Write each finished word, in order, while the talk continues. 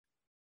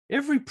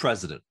Every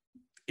president,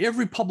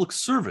 every public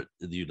servant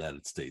in the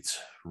United States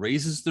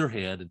raises their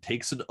hand and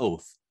takes an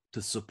oath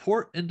to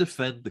support and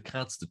defend the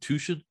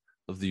Constitution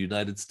of the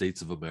United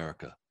States of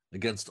America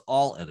against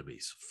all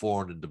enemies,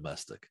 foreign and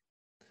domestic.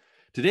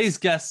 Today's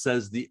guest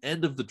says the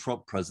end of the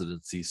Trump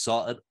presidency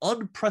saw an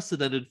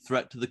unprecedented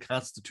threat to the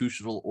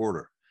constitutional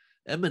order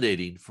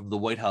emanating from the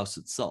White House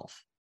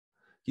itself.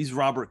 He's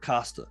Robert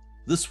Costa,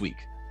 this week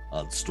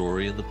on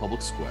Story in the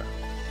Public Square.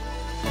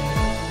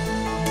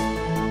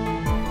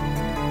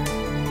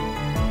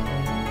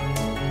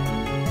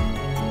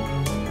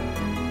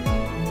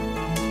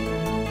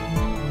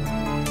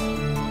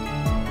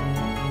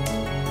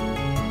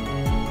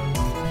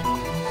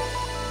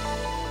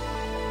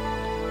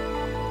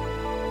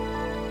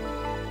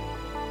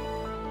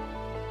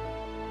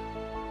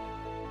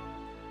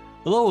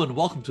 Hello and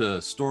welcome to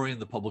Story in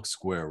the Public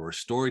Square, where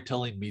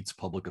storytelling meets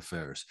public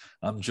affairs.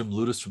 I'm Jim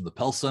Ludis from the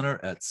Pell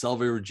Center at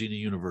Salve Regina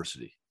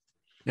University.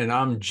 And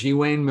I'm G.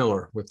 Wayne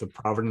Miller with the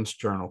Providence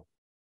Journal.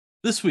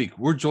 This week,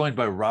 we're joined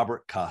by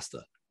Robert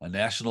Costa, a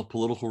national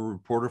political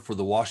reporter for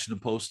the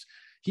Washington Post.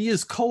 He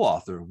is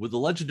co-author with the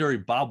legendary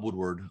Bob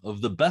Woodward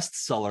of the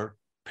bestseller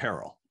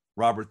Peril.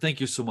 Robert,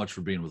 thank you so much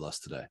for being with us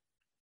today.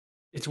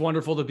 It's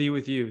wonderful to be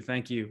with you.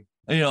 Thank you.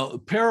 You know,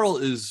 Peril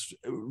is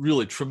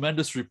really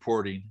tremendous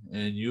reporting,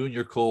 and you and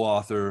your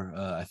co-author,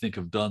 I think,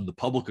 have done the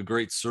public a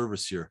great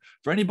service here.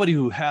 For anybody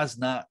who has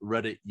not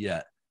read it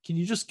yet, can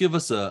you just give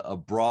us a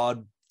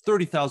broad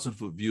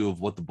 30,000-foot view of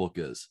what the book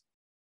is?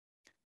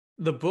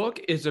 The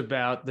book is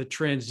about the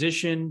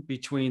transition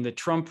between the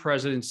Trump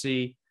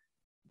presidency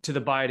to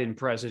the Biden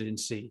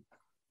presidency.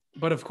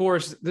 But of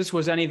course, this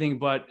was anything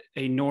but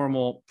a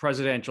normal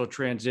presidential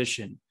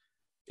transition.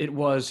 It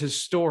was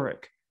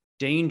historic,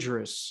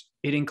 dangerous.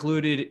 It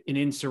included an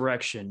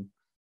insurrection.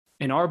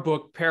 And our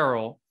book,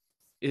 Peril,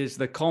 is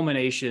the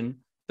culmination,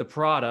 the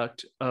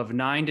product of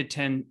 9 to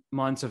 10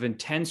 months of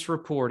intense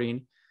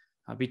reporting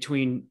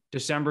between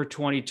December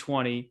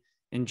 2020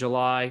 and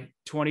July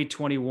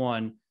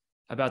 2021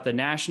 about the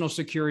national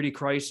security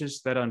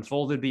crisis that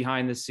unfolded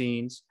behind the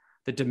scenes,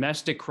 the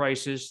domestic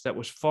crisis that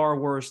was far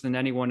worse than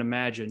anyone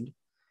imagined,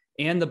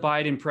 and the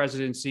Biden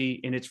presidency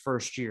in its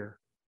first year.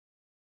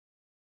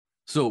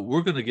 So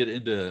we're going to get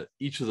into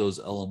each of those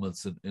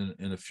elements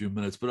in a few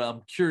minutes, but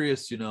I'm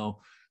curious,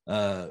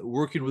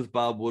 working with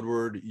Bob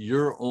Woodward,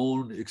 your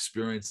own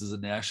experience as a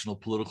national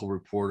political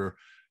reporter,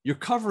 you're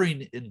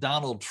covering in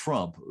Donald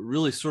Trump,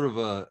 really sort of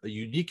a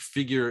unique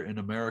figure in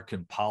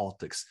American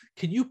politics.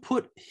 Can you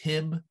put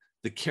him,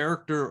 the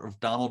character of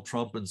Donald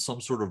Trump, in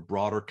some sort of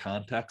broader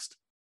context?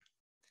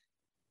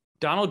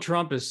 Donald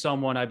Trump is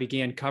someone I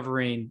began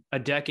covering a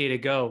decade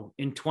ago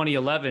in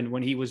 2011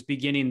 when he was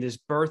beginning this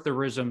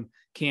birtherism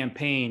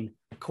campaign,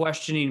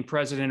 questioning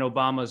President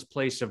Obama's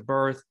place of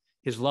birth,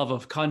 his love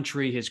of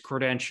country, his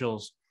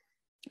credentials.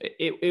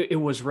 It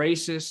was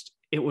racist.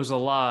 It was a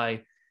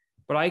lie.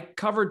 But I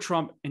covered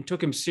Trump and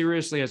took him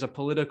seriously as a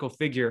political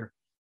figure.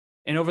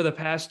 And over the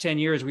past 10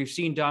 years, we've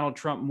seen Donald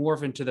Trump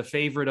morph into the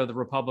favorite of the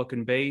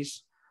Republican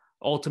base,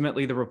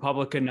 ultimately the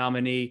Republican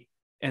nominee,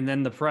 and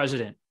then the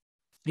president.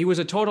 He was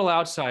a total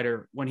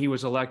outsider when he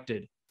was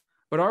elected.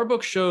 But our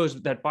book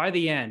shows that by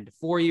the end,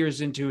 4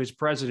 years into his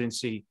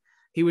presidency,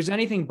 he was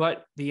anything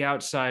but the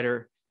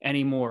outsider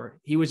anymore.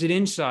 He was an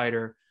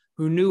insider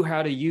who knew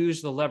how to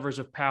use the levers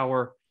of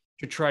power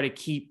to try to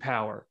keep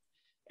power.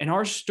 And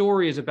our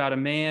story is about a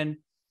man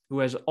who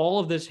has all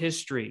of this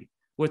history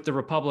with the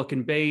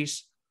Republican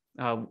base,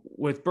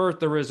 with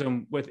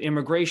birtherism, with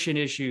immigration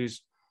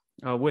issues,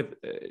 with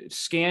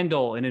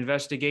scandal and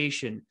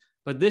investigation.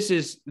 But this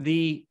is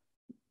the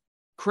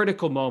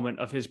critical moment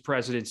of his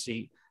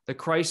presidency, the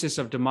crisis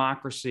of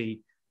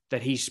democracy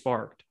that he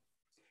sparked.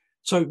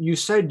 So you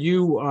said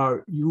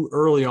you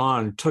early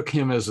on took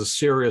him as a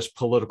serious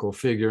political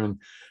figure, and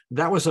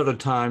that was at a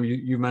time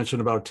you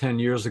mentioned about 10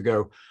 years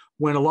ago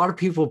when a lot of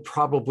people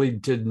probably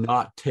did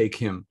not take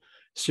him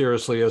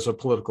seriously as a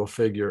political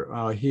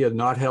figure. He had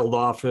not held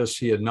office.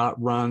 He had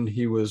not run.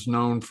 He was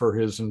known for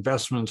his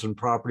investments and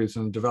properties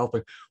and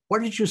developing.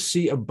 What did you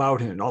see about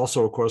him?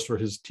 Also, of course, for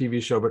his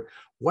TV show, but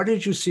what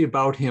did you see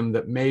about him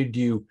that made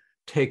you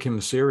take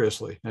him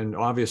seriously? And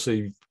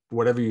obviously,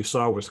 whatever you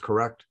saw was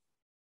correct.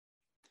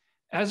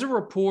 As a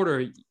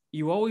reporter,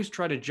 you always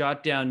try to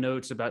jot down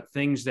notes about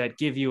things that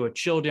give you a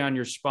chill down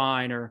your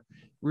spine or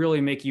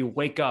really make you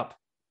wake up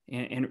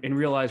and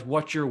realize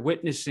what you're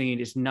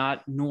witnessing is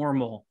not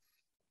normal.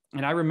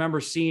 And I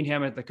remember seeing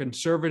him at the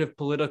Conservative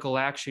Political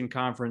Action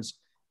Conference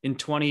in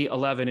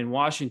 2011 in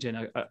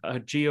Washington, a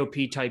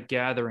GOP type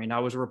gathering. I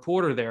was a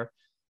reporter there,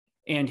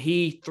 and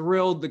he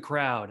thrilled the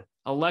crowd,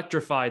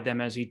 electrified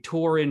them as he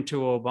tore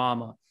into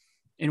Obama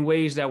in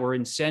ways that were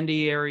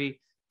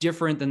incendiary,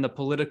 different than the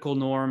political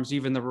norms,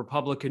 even the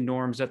Republican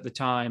norms at the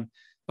time.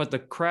 But the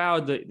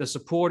crowd, the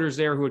supporters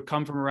there who had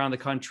come from around the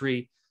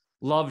country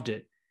loved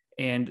it.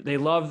 And they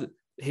loved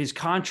his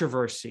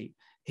controversy,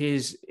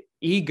 his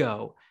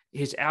ego,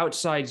 his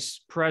outside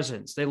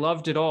presence. They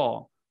loved it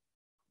all.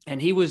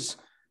 And he was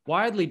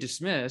widely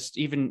dismissed,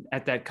 even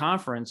at that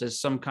conference, as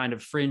some kind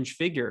of fringe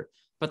figure.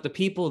 but the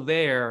people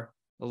there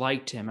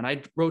liked him. And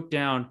I wrote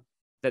down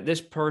that this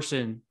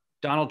person,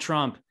 Donald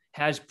Trump,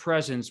 has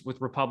presence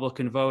with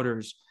Republican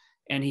voters,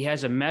 and he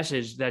has a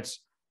message that's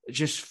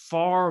just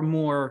far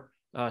more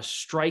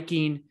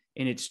striking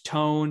in its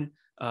tone,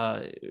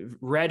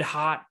 red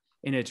hot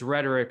in its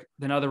rhetoric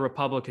than other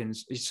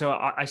Republicans. So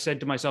I said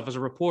to myself as a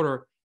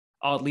reporter,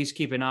 I'll at least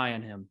keep an eye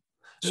on him.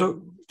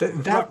 So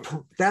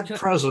that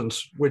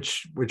presence,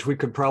 which we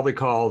could probably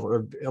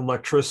call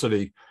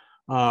electricity,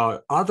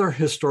 other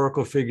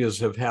historical figures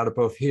have had it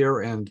both here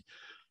and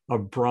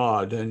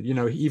abroad. And,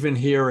 even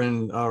here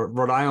in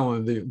Rhode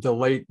Island, the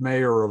late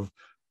mayor of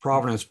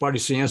Providence, Buddy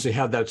Cianci,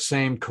 had that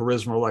same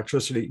charisma,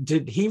 electricity.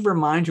 Did he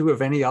remind you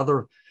of any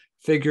other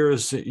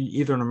figures,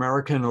 either in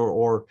American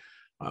or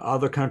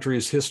other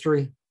countries'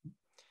 history?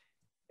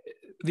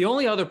 The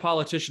only other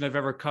politician I've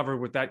ever covered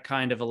with that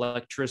kind of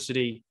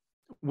electricity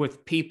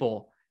with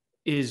people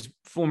is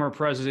former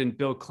President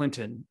Bill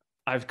Clinton.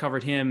 I've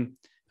covered him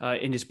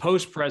in his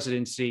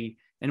post-presidency.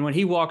 And when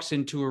he walks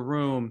into a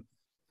room,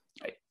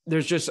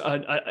 there's just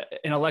an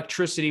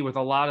electricity with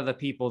a lot of the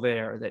people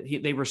there that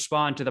they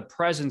respond to the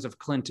presence of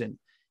Clinton.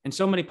 And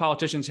so many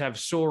politicians have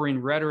soaring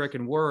rhetoric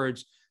and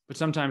words, but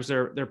sometimes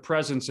their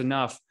presence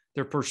enough,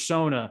 their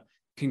persona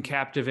can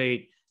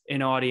captivate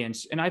an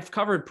audience. And I've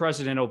covered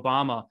President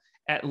Obama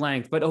at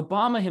length, but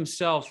Obama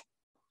himself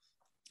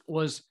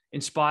was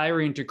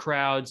inspiring to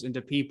crowds and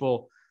to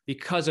people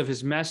because of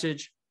his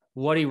message,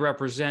 what he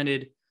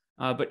represented.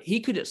 But he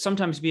could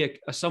sometimes be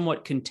a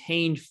somewhat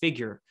contained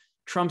figure.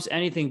 Trump's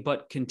anything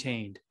but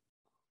contained.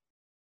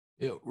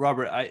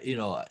 Robert,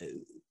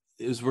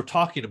 as we're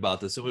talking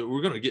about this, and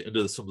we're going to get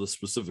into some of the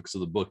specifics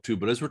of the book too,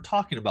 but as we're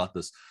talking about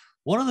this,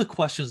 one of the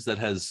questions that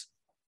has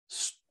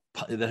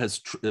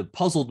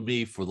puzzled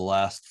me for the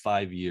last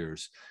 5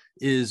 years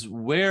is,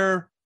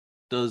 where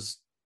does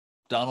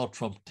Donald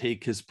Trump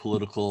take his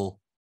political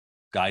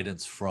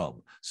guidance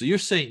from? So you're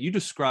saying, you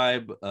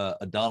describe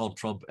a Donald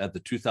Trump at the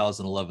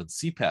 2011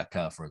 CPAC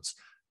conference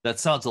that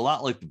sounds a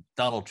lot like the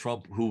Donald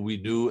Trump who we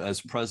knew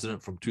as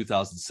president from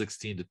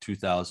 2016 to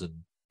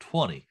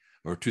 2020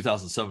 or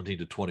 2017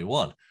 to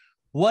 21.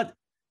 What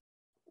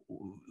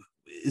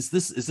is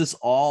this? Is this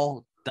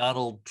all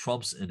Donald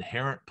Trump's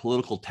inherent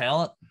political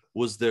talent?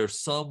 Was there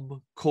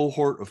some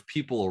cohort of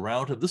people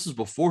around him? This is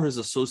before his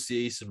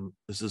association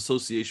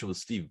with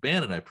Steve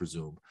Bannon, I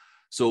presume.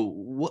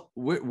 So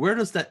where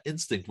does that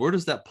instinct, where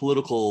does that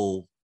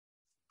political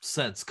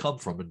sense come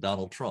from in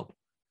Donald Trump?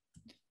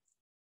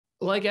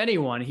 Like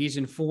anyone, he's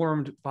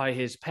informed by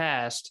his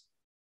past.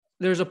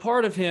 There's a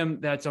part of him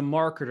that's a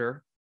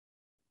marketer.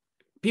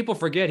 People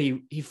forget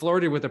he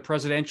flirted with a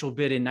presidential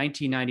bid in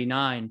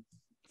 1999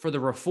 for the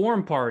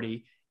Reform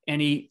Party,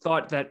 and he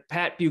thought that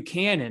Pat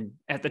Buchanan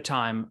at the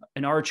time,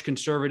 an arch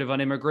conservative on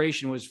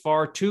immigration, was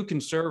far too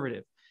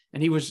conservative.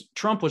 And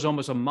Trump was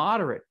almost a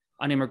moderate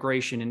on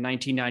immigration in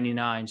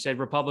 1999, said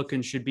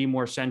Republicans should be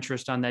more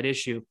centrist on that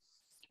issue.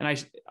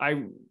 And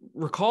I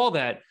recall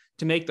that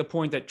to make the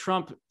point that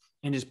Trump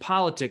and his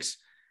politics,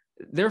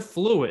 they're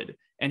fluid,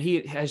 and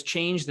he has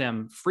changed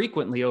them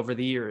frequently over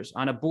the years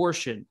on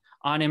abortion,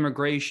 on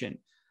immigration.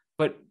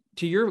 But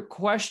to your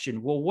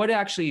question, well, what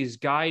actually is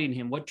guiding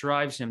him? What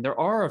drives him? There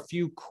are a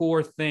few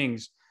core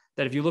things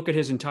that, if you look at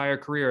his entire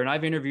career, and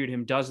I've interviewed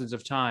him dozens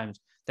of times,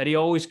 that he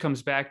always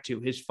comes back to.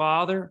 His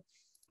father,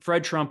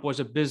 Fred Trump, was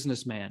a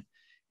businessman.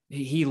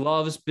 He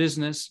loves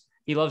business.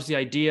 He loves the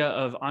idea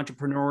of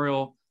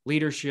entrepreneurial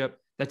leadership.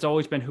 That's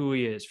always been who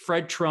he is.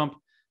 Fred Trump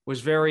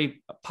was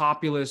very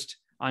populist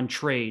on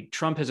trade.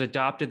 Trump has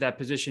adopted that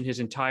position his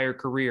entire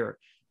career,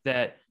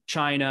 that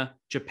China,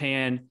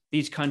 Japan,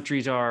 these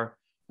countries are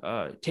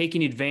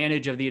taking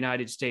advantage of the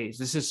United States.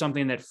 This is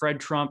something that Fred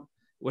Trump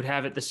would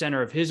have at the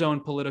center of his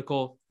own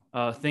political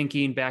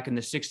thinking back in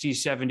the 60s,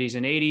 70s,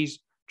 and 80s.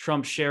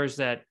 Trump shares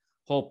that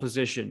whole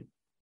position.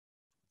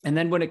 And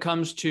then when it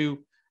comes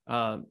to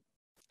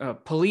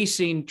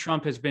policing,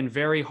 Trump has been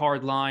very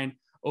hardline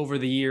over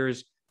the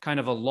years, kind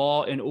of a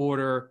law and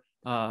order,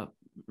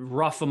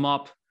 rough them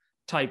up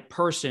type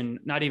person,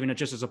 not even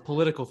just as a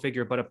political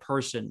figure, but a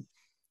person.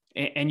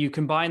 And you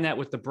combine that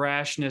with the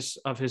brashness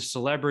of his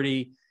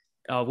celebrity,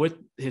 with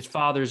his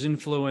father's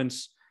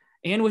influence,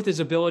 and with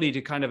his ability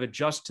to kind of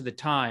adjust to the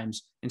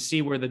times and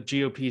see where the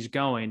GOP is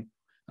going.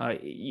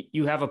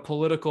 You have a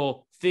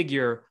political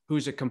figure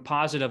who's a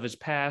composite of his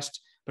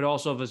past, but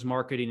also of his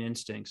marketing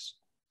instincts.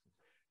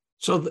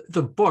 So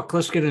the book,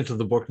 let's get into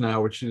the book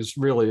now, which is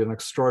really an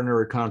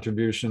extraordinary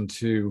contribution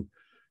to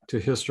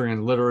history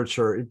and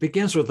literature. It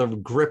begins with a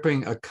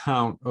gripping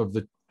account of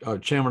the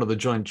chairman of the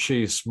Joint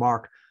Chiefs,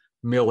 Mark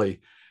Milley,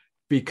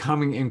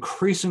 becoming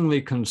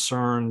increasingly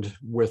concerned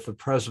with the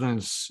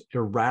president's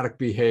erratic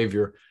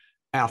behavior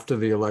after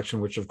the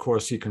election, which of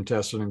course he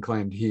contested and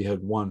claimed he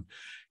had won.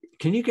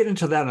 Can you get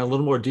into that in a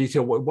little more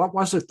detail? What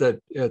was it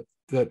that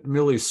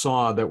Milley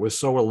saw that was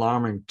so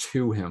alarming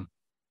to him?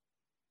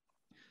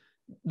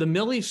 The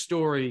Milley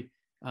story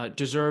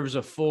deserves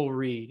a full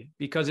read,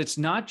 because it's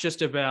not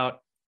just about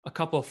a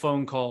couple of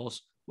phone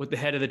calls with the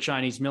head of the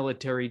Chinese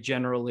military,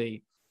 General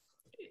Lee.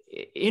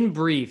 in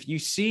brief, you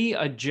see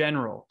a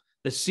general,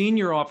 the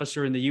senior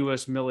officer in the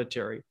U.S.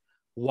 military,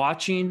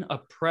 watching a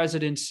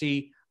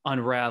presidency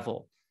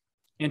unravel.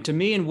 And to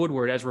me and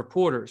Woodward, as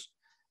reporters,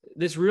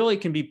 this really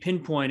can be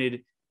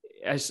pinpointed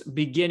as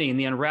beginning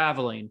the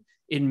unraveling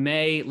in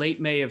late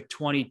May of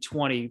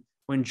 2020,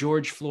 when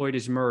George Floyd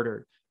is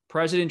murdered.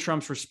 President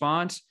Trump's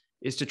response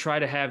is to try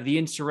to have the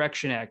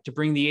Insurrection Act, to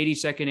bring the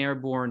 82nd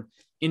Airborne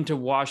into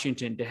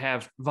Washington, to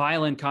have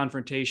violent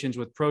confrontations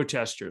with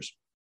protesters.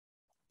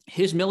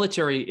 His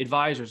military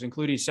advisors,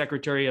 including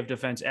Secretary of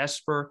Defense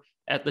Esper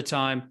at the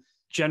time,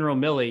 General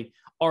Milley,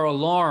 are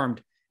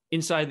alarmed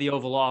inside the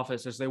Oval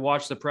Office as they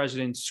watch the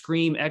president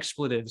scream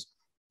expletives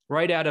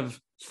right out of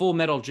Full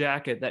Metal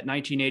Jacket, that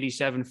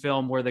 1987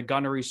 film where the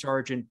gunnery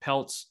sergeant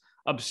pelts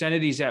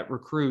obscenities at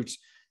recruits.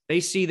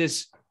 They see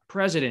this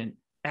president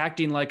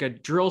acting like a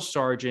drill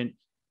sergeant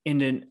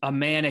in a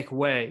manic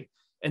way.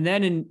 And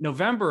then in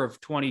November of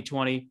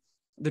 2020,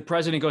 the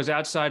president goes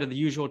outside of the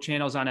usual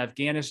channels on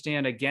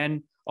Afghanistan,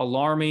 again,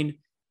 alarming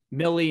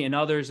Milley and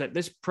others that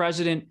this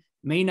president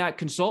may not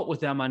consult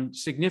with them on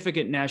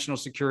significant national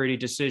security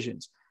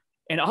decisions.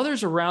 And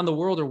others around the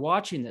world are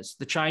watching this.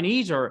 The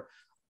Chinese are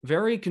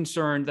very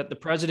concerned that the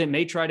president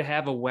may try to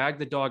have a wag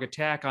the dog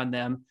attack on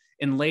them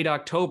in late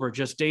October,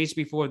 just days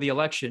before the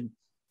election.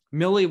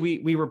 Milley,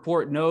 we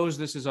report, knows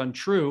this is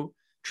untrue.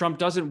 Trump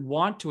doesn't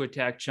want to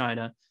attack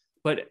China,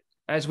 but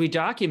as we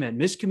document,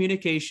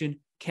 miscommunication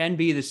can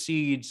be the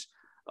seeds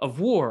of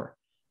war.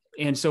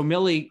 And so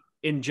Milley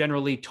in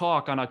General Lee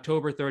talk on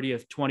October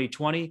 30th,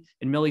 2020,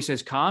 and Milley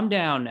says, calm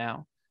down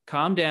now,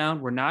 calm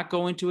down. We're not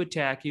going to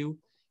attack you.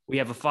 We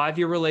have a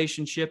 5-year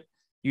relationship.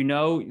 You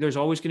know, there's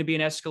always going to be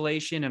an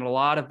escalation and a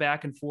lot of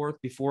back and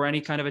forth before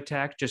any kind of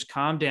attack. Just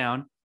calm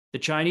down. The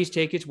Chinese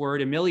take its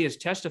word, and Milley has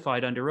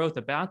testified under oath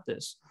about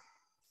this.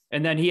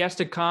 And then he has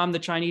to calm the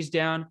Chinese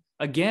down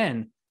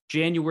again,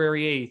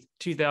 January 8th,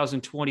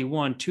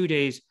 2021, 2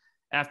 days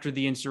after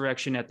the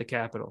insurrection at the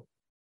Capitol.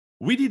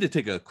 We need to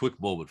take a quick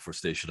moment for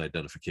station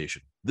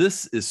identification.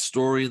 This is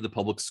Story in the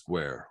Public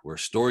Square, where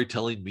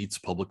storytelling meets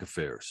public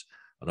affairs.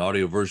 An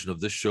audio version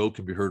of this show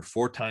can be heard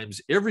 4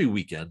 times every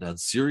weekend on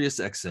Sirius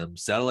XM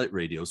satellite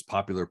radio's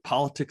popular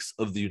Politics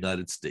of the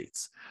United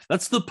States.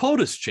 That's the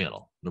POTUS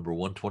channel, number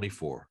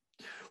 124.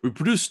 We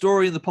produce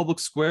Story in the Public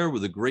Square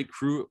with a great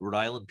crew at Rhode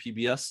Island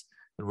PBS,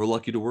 and we're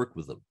lucky to work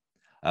with them.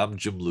 I'm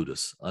Jim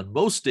Ludes. On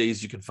most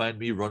days, you can find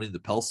me running the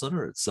Pell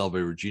Center at Salve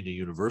Regina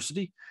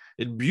University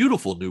in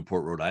beautiful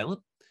Newport, Rhode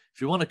Island. If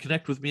you want to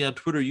connect with me on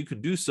Twitter, you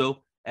can do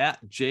so at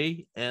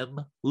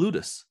JM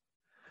Ludes.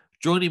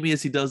 Joining me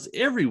as he does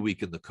every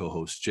week in the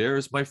co-host chair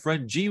is my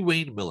friend G.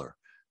 Wayne Miller,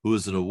 who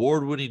is an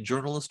award-winning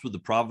journalist with the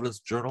Providence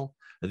Journal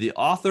and the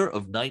author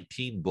of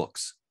 19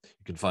 books.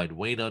 You can find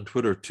Wayne on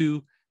Twitter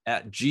too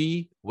at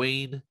G.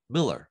 Wayne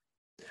Miller.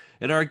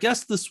 And our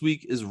guest this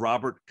week is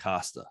Robert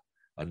Costa,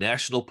 a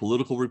national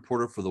political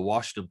reporter for the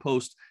Washington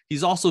Post.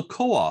 He's also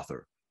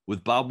co-author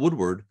with Bob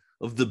Woodward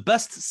of the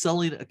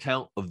best-selling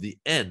account of the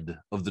end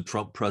of the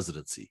Trump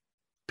presidency,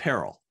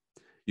 Peril.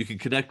 You can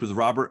connect with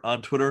Robert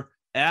on Twitter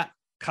at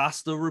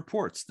Costa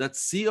Reports. That's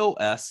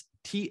COSTAREPORTS.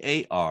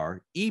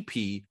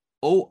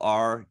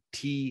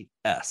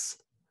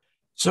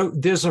 So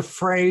there's a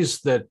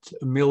phrase that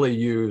Milley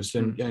used,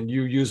 and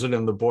you use it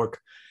in the book,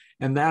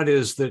 and that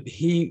is that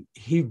he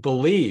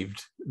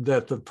believed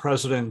that the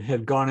president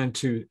had gone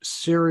into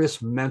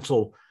serious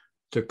mental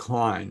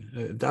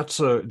decline. That's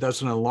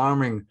an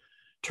alarming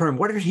term.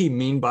 What did he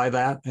mean by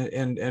that?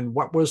 And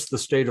what was the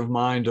state of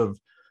mind of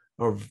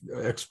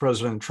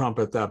ex-President Trump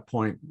at that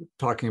point,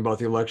 talking about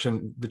the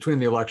election, between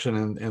the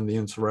election and the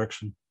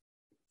insurrection?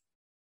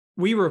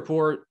 We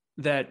report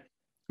that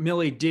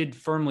Milley did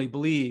firmly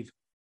believe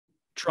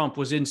Trump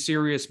was in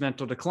serious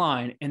mental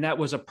decline, and that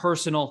was a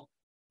personal,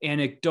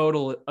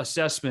 anecdotal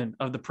assessment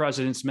of the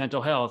president's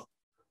mental health.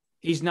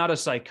 He's not a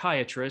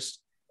psychiatrist.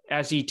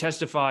 As he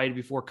testified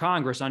before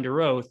Congress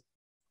under oath,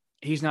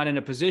 he's not in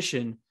a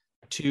position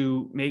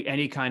to make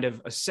any kind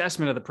of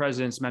assessment of the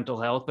president's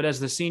mental health. But as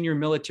the senior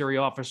military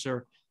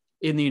officer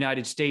in the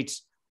United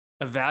States,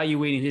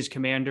 evaluating his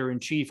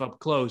commander-in-chief up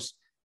close,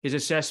 his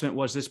assessment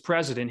was this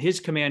president, his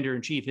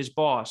commander-in-chief, his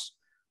boss,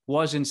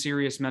 was in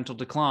serious mental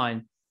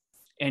decline.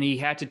 And he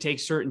had to take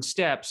certain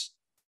steps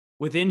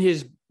within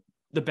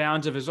the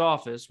bounds of his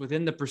office,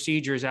 within the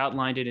procedures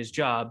outlined in his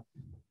job,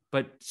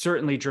 but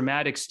certainly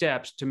dramatic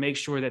steps to make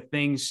sure that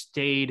things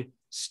stayed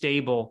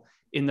stable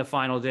in the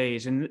final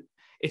days. And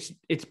it's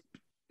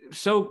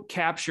so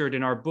captured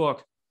in our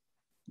book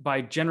by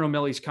General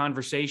Milley's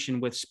conversation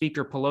with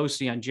Speaker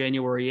Pelosi on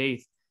January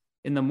 8th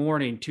in the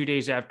morning, 2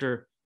 days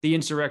after the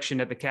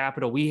insurrection at the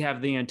Capitol. We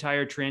have the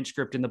entire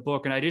transcript in the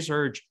book, and I just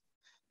urge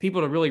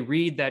people to really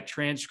read that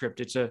transcript.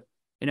 It's an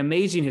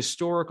amazing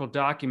historical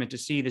document to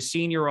see the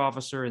senior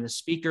officer and the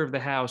Speaker of the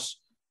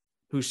House,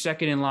 who's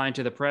second in line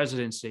to the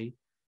presidency,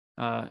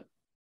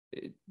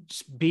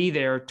 be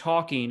there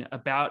talking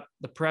about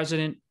the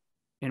president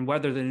and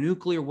whether the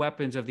nuclear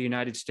weapons of the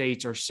United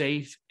States are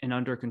safe and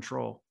under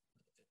control.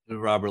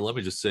 Robert, let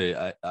me just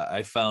say,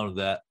 I found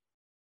that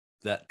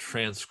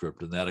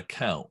transcript and that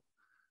account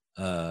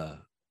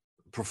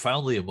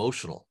profoundly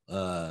emotional.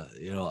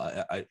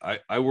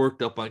 I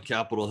worked up on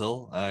Capitol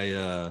Hill.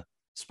 I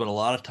spent a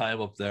lot of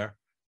time up there,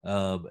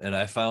 and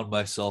I found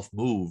myself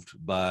moved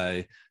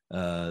by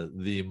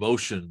the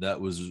emotion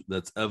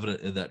that's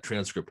evident in that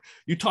transcript.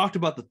 You talked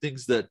about the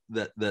things that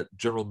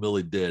General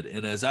Milley did,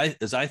 and as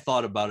I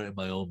thought about it in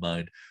my own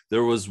mind,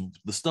 there was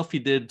the stuff he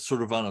did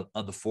sort of on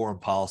the foreign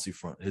policy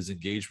front, his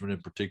engagement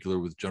in particular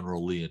with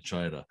General Lee in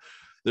China.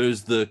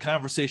 There's the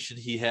conversation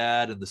he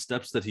had and the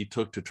steps that he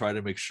took to try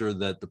to make sure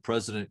that the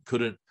president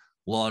couldn't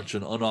launch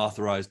an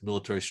unauthorized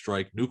military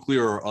strike,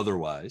 nuclear or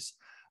otherwise.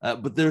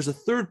 But there's a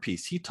third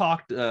piece. He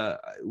talked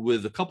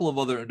with a couple of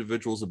other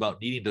individuals about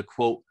needing to,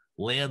 quote,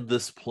 land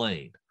this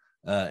plane.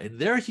 And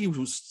there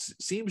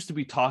seems to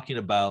be talking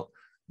about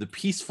the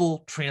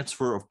peaceful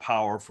transfer of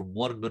power from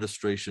one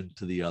administration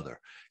to the other.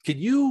 Can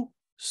you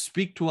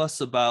speak to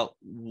us about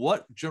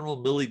what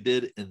General Milley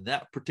did in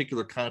that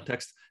particular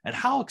context, and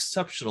how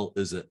exceptional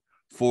is it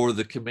for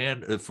the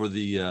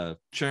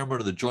chairman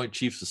of the Joint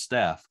Chiefs of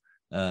Staff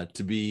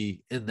to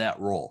be in that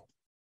role?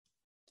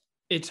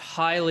 It's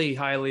highly,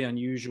 highly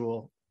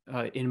unusual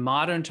in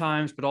modern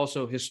times, but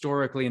also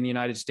historically in the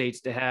United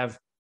States, to have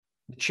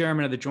the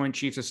chairman of the Joint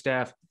Chiefs of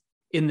Staff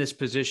in this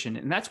position.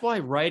 And that's why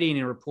writing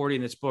and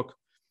reporting this book,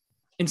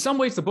 in some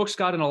ways, the book's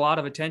gotten a lot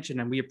of attention,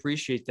 and we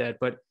appreciate that,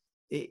 but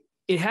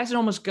it hasn't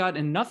almost gotten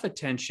enough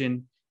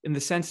attention in the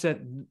sense that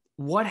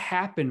what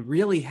happened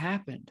really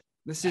happened.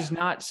 This is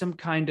not some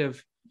kind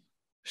of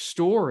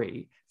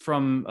story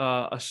from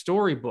a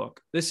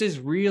storybook. This is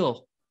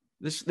real.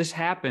 This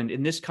happened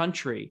in this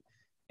country,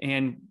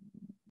 and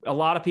a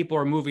lot of people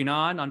are moving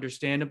on,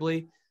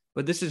 understandably,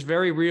 but this is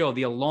very real.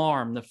 The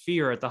alarm, the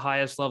fear at the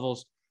highest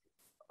levels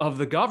of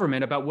the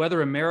government about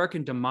whether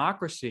American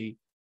democracy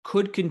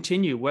could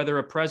continue, whether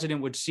a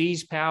president would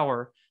seize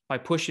power by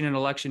pushing an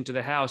election to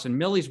the House.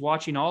 And Milley's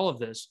watching all of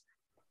this,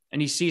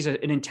 and he sees an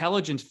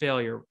intelligence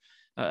failure,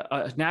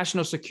 a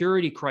national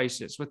security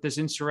crisis with this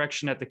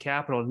insurrection at the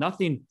Capitol.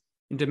 Nothing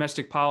in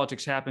domestic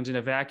politics happens in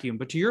a vacuum.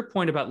 But to your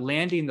point about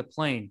landing the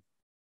plane,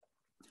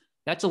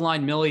 that's a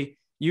line Milley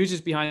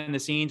uses behind the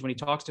scenes when he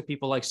talks to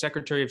people like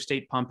Secretary of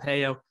State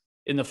Pompeo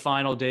in the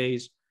final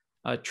days,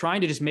 trying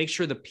to just make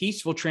sure the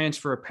peaceful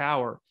transfer of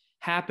power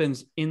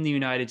happens in the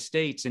United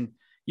States. And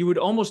you would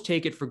almost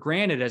take it for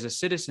granted as a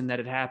citizen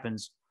that it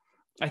happens.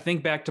 I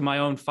think back to my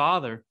own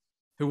father,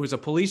 who was a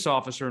police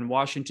officer in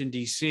Washington,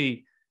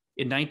 D.C.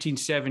 in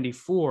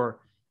 1974.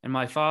 And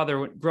my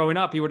father, growing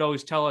up, he would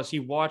always tell us he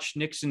watched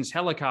Nixon's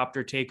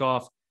helicopter take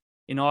off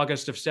in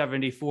August of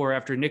 74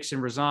 after Nixon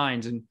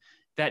resigns. And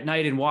that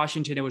night in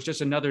Washington, it was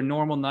just another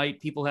normal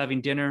night, people having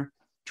dinner,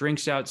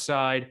 drinks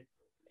outside.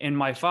 And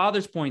my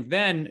father's point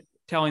then,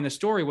 telling the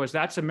story, was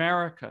that's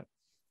America.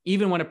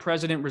 Even when a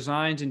president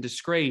resigns in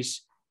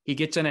disgrace, he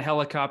gets in a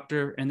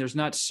helicopter and there's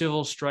not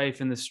civil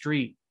strife in the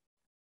street.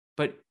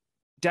 But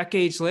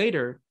decades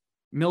later,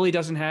 Milley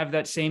doesn't have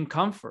that same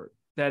comfort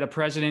that a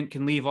president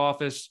can leave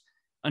office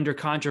under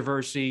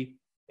controversy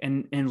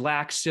and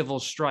lack civil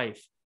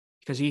strife,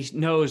 because he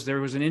knows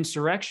there was an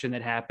insurrection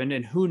that happened,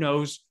 and who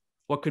knows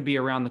what could be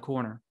around the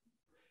corner.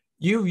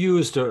 You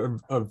used a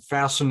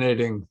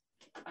fascinating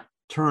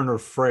turn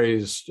of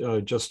phrase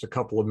just a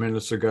couple of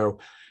minutes ago,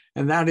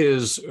 and that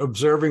is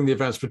observing the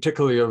events,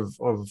 particularly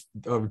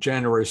of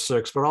January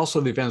 6th, but also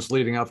the events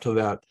leading up to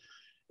that,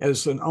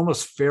 as an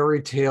almost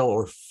fairy tale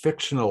or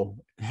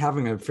fictional,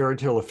 having a fairy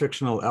tale or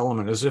fictional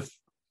element, as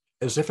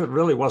if it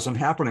really wasn't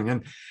happening.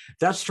 And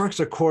that strikes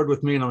a chord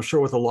with me, and I'm sure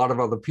with a lot of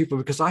other people,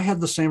 because I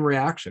had the same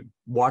reaction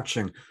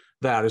watching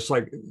that. It's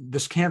like,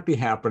 this can't be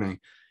happening.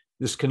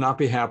 This cannot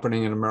be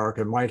happening in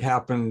America. It might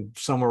happen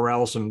somewhere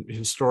else, and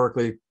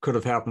historically could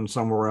have happened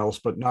somewhere else,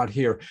 but not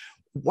here.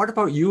 What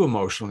about you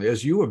emotionally,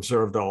 as you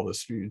observed all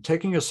this,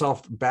 taking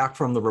yourself back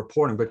from the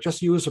reporting, but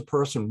just you as a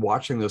person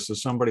watching this,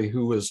 as somebody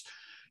who has,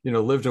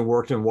 lived and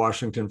worked in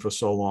Washington for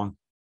so long?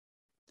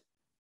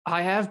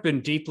 I have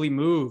been deeply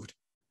moved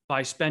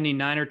by spending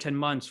 9 or 10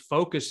 months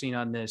focusing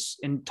on this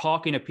and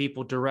talking to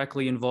people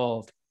directly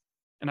involved.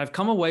 And I've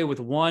come away with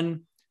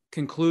one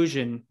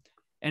conclusion,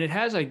 and it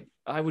has,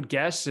 I would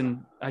guess,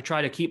 and I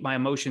try to keep my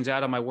emotions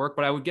out of my work,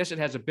 but I would guess it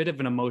has a bit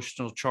of an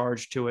emotional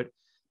charge to it.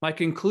 My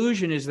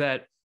conclusion is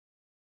that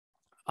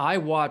I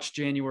watched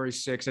January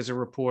 6th as a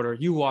reporter.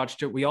 You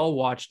watched it. We all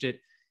watched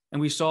it.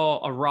 And we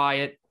saw a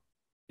riot,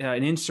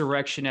 an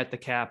insurrection at the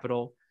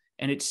Capitol,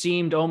 and it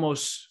seemed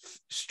almost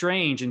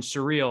strange and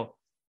surreal.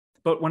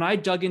 But when I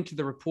dug into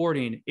the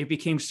reporting, it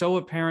became so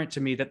apparent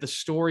to me that the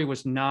story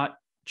was not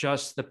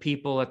just the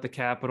people at the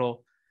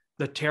Capitol,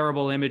 the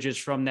terrible images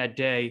from that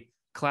day,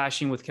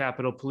 clashing with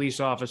Capitol police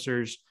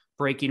officers,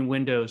 breaking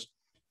windows.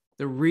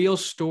 The real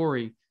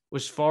story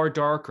was far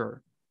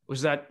darker,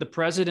 was that the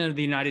president of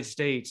the United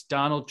States,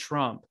 Donald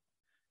Trump,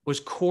 was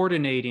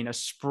coordinating a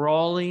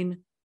sprawling,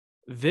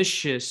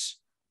 vicious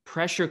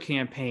pressure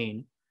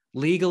campaign,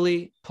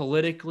 legally,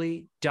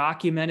 politically,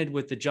 documented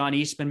with the John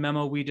Eastman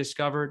memo we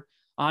discovered,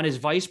 on his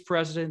vice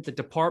president, the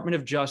Department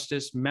of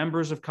Justice,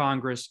 members of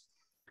Congress,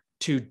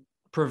 to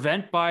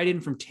prevent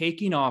Biden from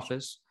taking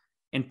office,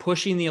 and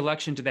pushing the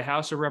election to the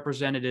House of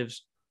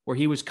Representatives, where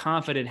he was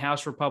confident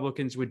House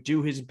Republicans would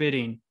do his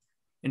bidding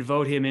and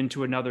vote him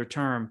into another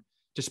term,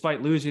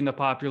 despite losing the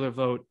popular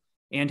vote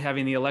and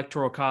having the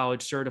Electoral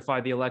College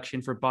certify the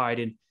election for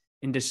Biden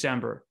in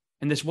December.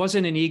 And this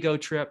wasn't an ego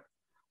trip,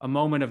 a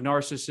moment of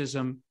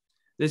narcissism.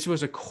 This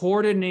was a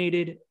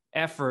coordinated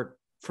effort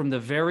from the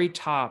very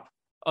top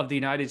of the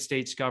United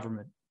States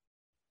government.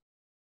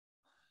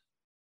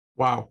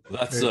 Wow.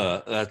 There's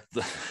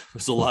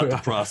a lot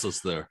to process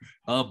there.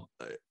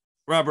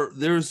 Robert,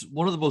 there's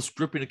one of the most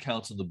gripping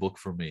accounts in the book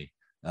for me.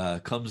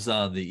 Comes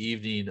on the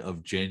evening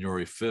of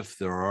January 5th.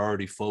 There are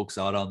already folks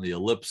out on the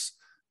ellipse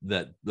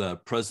that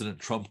President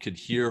Trump could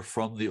hear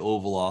from the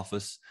Oval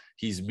Office.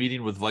 He's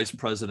meeting with Vice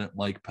President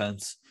Mike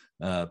Pence.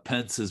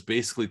 Pence has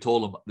basically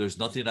told him, there's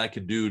nothing I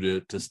can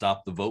do to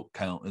stop the vote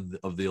count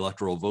of the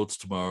electoral votes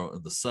tomorrow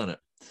in the Senate.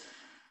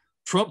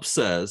 Trump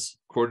says,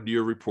 according to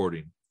your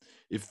reporting,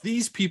 if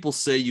these people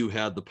say you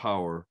had the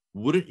power,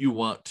 wouldn't you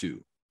want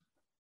to?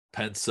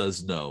 Pence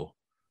says no.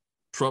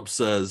 Trump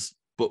says,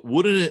 but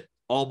wouldn't it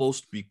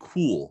almost be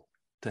cool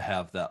to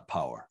have that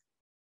power?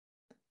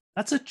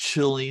 That's a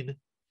chilling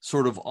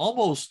sort of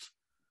almost,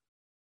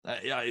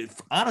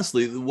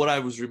 honestly, what I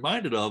was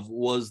reminded of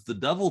was the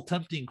devil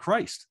tempting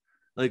Christ.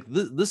 Like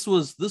this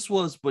was,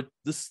 but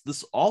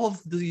this, all of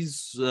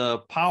these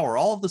power,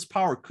 all of this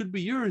power could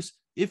be yours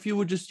if you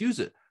would just use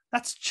it.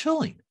 That's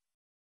chilling.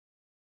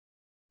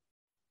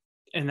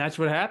 And that's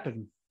what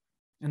happened.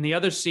 And the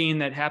other scene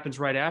that happens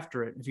right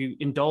after it, if you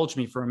indulge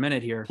me for a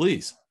minute here.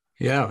 Please.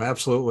 Yeah,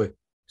 absolutely.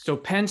 So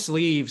Pence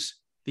leaves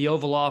the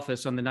Oval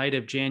Office on the night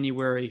of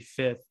January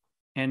 5th.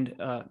 And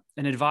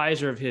an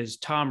advisor of his,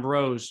 Tom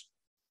Rose,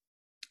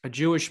 a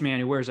Jewish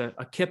man who wears a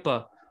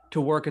kippah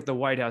to work at the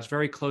White House,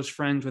 very close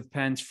friends with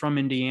Pence, from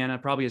Indiana,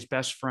 probably his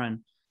best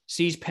friend,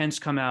 sees Pence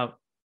come out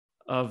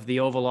of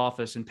the Oval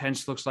Office. And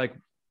Pence looks like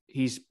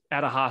he's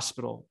at a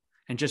hospital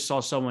and just saw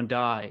someone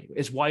die,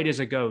 as white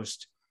as a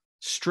ghost,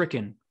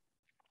 stricken,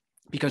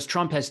 because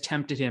Trump has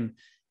tempted him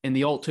in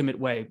the ultimate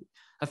way,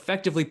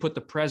 effectively put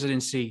the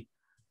presidency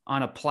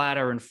on a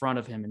platter in front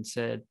of him and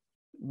said,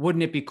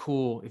 wouldn't it be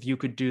cool if you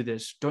could do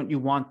this? Don't you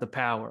want the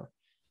power?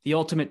 The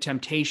ultimate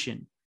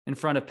temptation in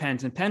front of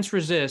Pence. And Pence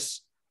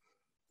resists,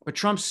 but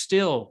Trump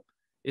still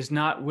is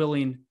not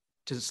willing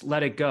to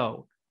let it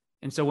go.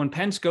 And so when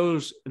Pence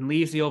goes and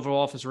leaves the Oval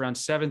Office around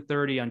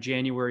 7:30 on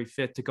January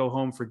 5th to go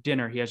home for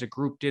dinner, he has a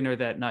group dinner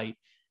that night,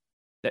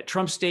 that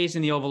Trump stays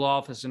in the Oval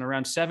Office, and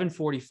around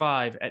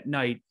 7:45 at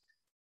night,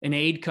 an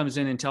aide comes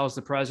in and tells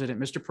the president,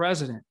 Mr.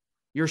 President,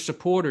 your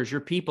supporters,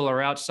 your people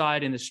are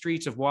outside in the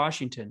streets of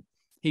Washington.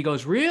 He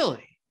goes,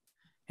 really?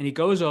 And he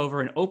goes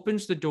over and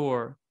opens the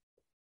door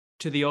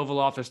to the Oval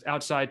Office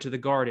outside to the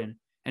garden.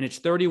 And it's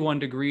 31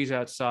 degrees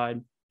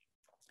outside,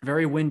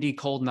 very windy,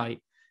 cold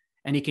night.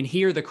 And he can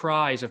hear the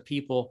cries of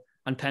people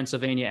on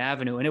Pennsylvania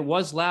Avenue. And it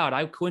was loud.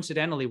 I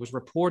coincidentally was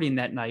reporting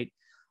that night,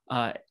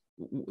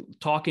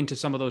 talking to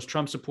some of those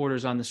Trump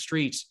supporters on the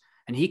streets,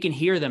 and he can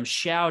hear them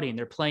shouting.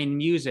 They're playing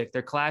music.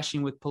 They're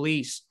clashing with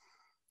police.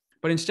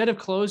 But instead of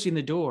closing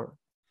the door,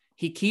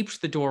 he keeps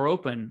the door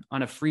open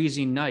on a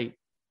freezing night.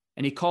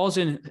 And he calls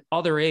in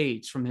other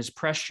aides from his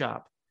press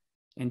shop.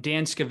 And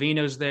Dan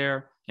Scavino's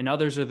there, and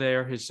others are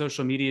there, his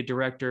social media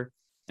director.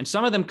 And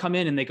some of them come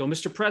in and they go,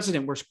 Mr.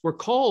 President, we're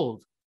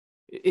cold.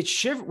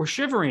 We're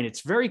shivering.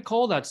 It's very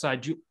cold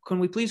outside. Can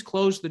we please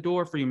close the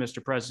door for you,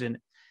 Mr.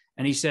 President?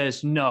 And he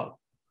says, no,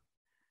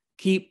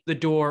 keep the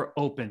door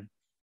open.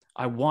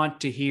 I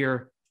want to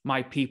hear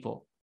my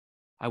people.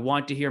 I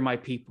want to hear my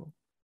people.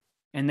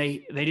 And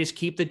they just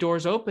keep the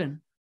doors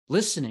open,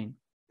 listening.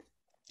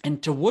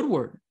 And to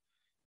Woodward,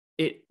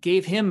 it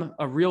gave him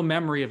a real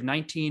memory of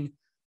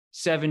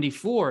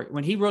 1974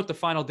 when he wrote The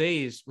Final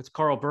Days with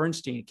Carl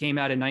Bernstein. It came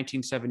out in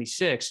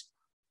 1976.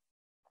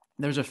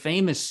 There's a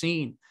famous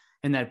scene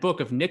in that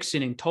book of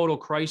Nixon in total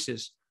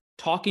crisis,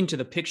 talking to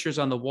the pictures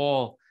on the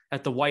wall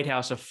at the White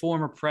House of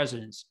former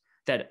presidents,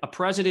 that a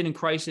president in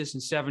crisis in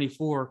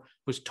 74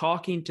 was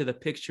talking to the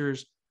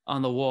pictures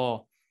on the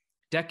wall.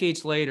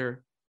 Decades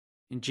later,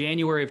 in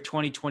January of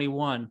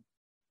 2021,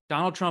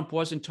 Donald Trump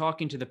wasn't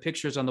talking to the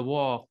pictures on the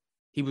wall.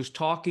 He was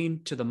talking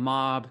to the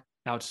mob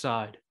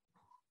outside.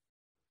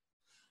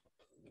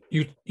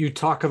 You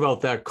talk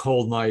about that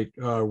cold night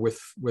with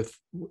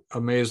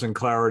amazing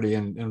clarity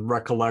and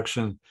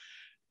recollection.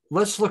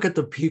 Let's look at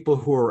the people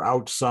who are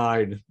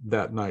outside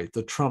that night,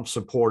 the Trump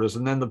supporters,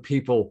 and then the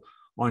people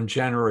on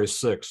January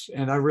 6th.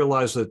 And I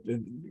realize that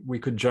we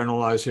could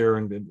generalize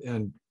here,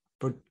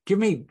 but give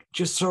me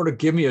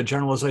a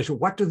generalization.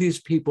 What do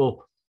these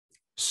people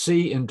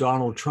see in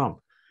Donald Trump,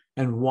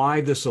 and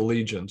why this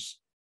allegiance?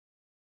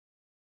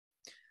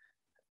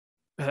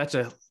 That's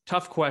a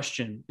tough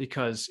question,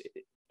 because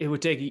it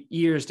would take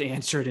years to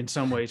answer it in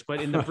some ways,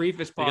 but in the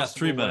briefest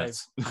possible You got 3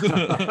 minutes.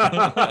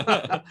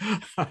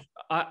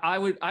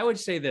 I would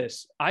say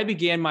this. I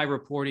began my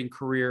reporting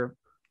career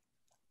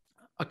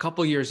a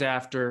couple years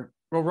after,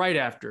 right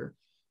after,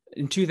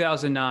 in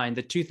 2009,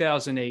 the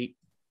 2008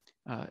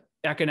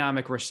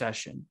 economic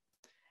recession.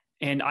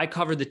 And I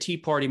covered the Tea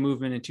Party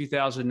movement in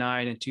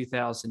 2009 and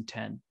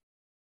 2010.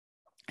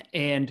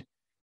 And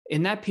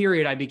in that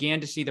period, I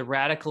began to see the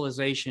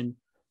radicalization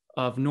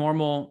of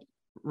normal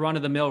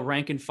run-of-the-mill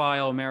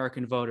rank-and-file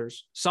American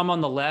voters. Some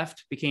on the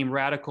left became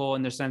radical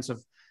in the sense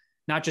of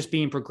not just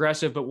being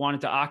progressive, but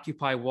wanted to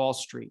occupy Wall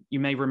Street. You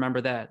may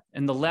remember that.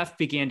 And the left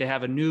began to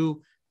have a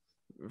new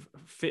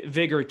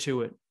vigor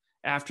to it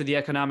after the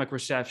economic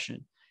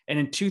recession. And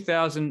in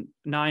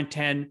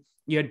 2009-10,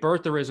 you had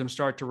birtherism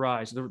start to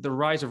rise. The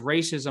rise of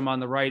racism on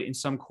the right in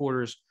some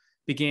quarters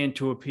began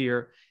to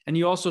appear. And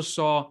you also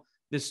saw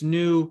this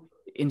new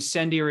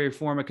incendiary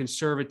form of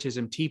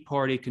conservatism, Tea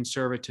Party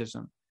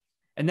conservatism.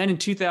 And then in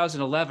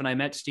 2011, I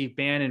met Steve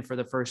Bannon for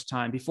the first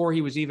time. Before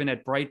he was even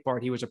at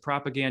Breitbart, he was a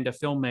propaganda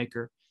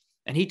filmmaker.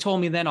 And he told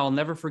me then, I'll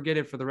never forget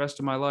it for the rest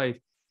of my life.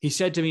 He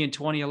said to me in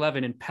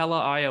 2011 in Pella,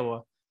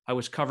 Iowa, I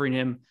was covering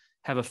him,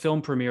 have a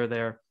film premiere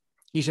there.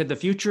 He said, the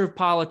future of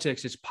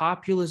politics is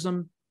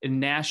populism and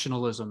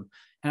nationalism.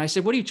 And I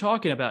said, what are you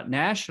talking about?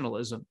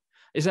 Nationalism?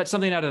 Is that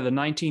something out of the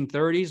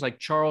 1930s, like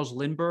Charles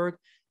Lindbergh?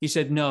 He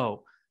said,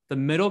 no, the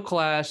middle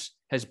class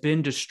has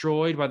been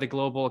destroyed by the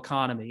global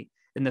economy,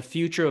 and the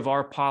future of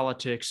our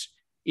politics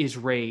is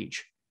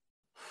rage.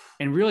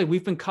 And really,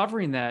 we've been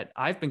covering that.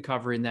 I've been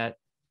covering that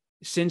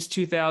since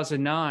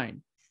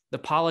 2009, the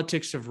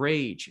politics of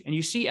rage. And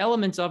you see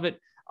elements of it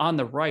on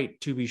the right,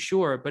 to be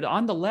sure, but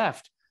on the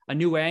left, a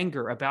new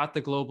anger about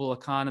the global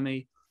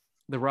economy,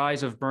 the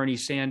rise of Bernie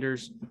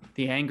Sanders,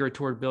 the anger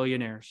toward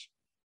billionaires.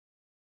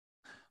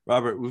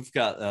 Robert, we've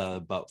got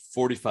about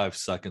 45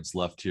 seconds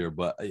left here,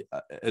 but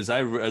as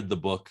I read the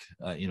book,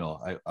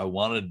 I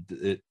wanted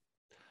it.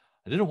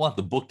 I didn't want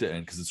the book to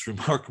end because it's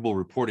remarkable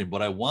reporting,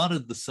 but I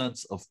wanted the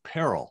sense of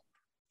peril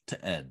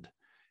to end.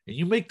 And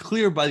you make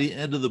clear by the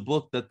end of the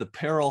book that the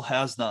peril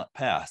has not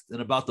passed.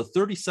 In about the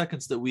 30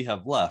 seconds that we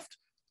have left,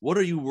 what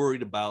are you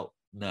worried about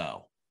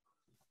now?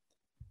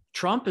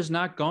 Trump is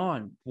not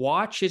gone.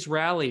 Watch his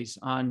rallies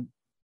on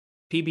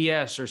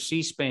PBS or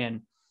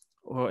C-SPAN.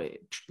 Or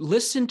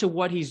listen to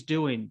what he's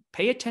doing.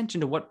 Pay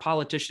attention to what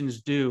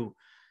politicians do.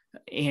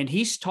 And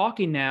he's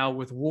talking now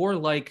with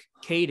warlike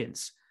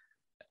cadence.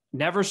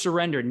 Never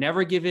surrender,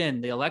 never give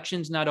in. The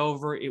election's not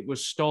over. It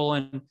was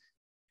stolen.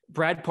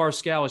 Brad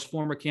Parscale, his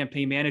former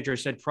campaign manager,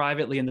 said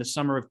privately in the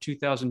summer of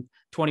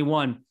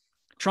 2021,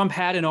 Trump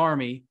had an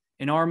army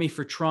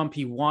for Trump.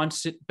 He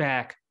wants it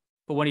back.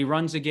 But when he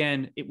runs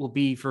again, it will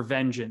be for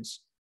vengeance.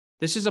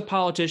 This is a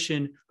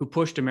politician who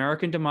pushed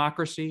American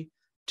democracy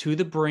to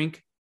the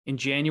brink in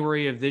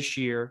January of this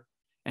year,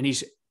 and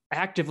he's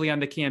actively on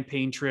the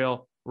campaign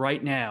trail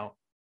right now.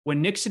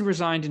 When Nixon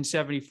resigned in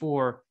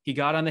 1974, he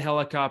got on the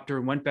helicopter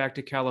and went back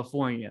to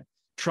California.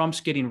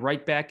 Trump's getting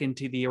right back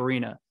into the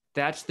arena.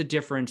 That's the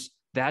difference.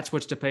 That's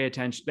what's to pay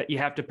attention, that you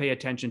have to pay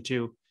attention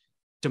to.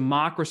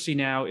 Democracy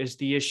now is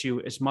the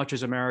issue as much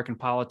as American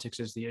politics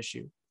is the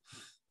issue.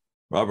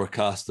 Robert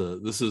Costa,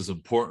 this is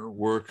important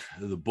work.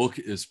 The book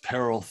is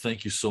Peril.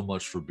 Thank you so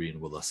much for being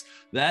with us.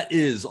 That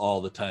is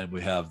all the time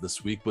we have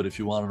this week, but if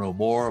you want to know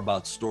more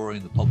about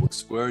Storing the Public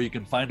Square, you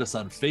can find us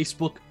on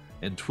Facebook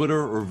and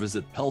Twitter or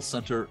visit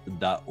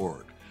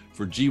pellcenter.org.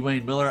 For G.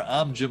 Wayne Miller,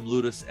 I'm Jim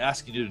Ludes,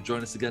 asking you to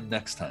join us again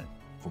next time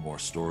for more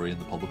Story in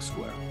the Public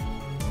Square.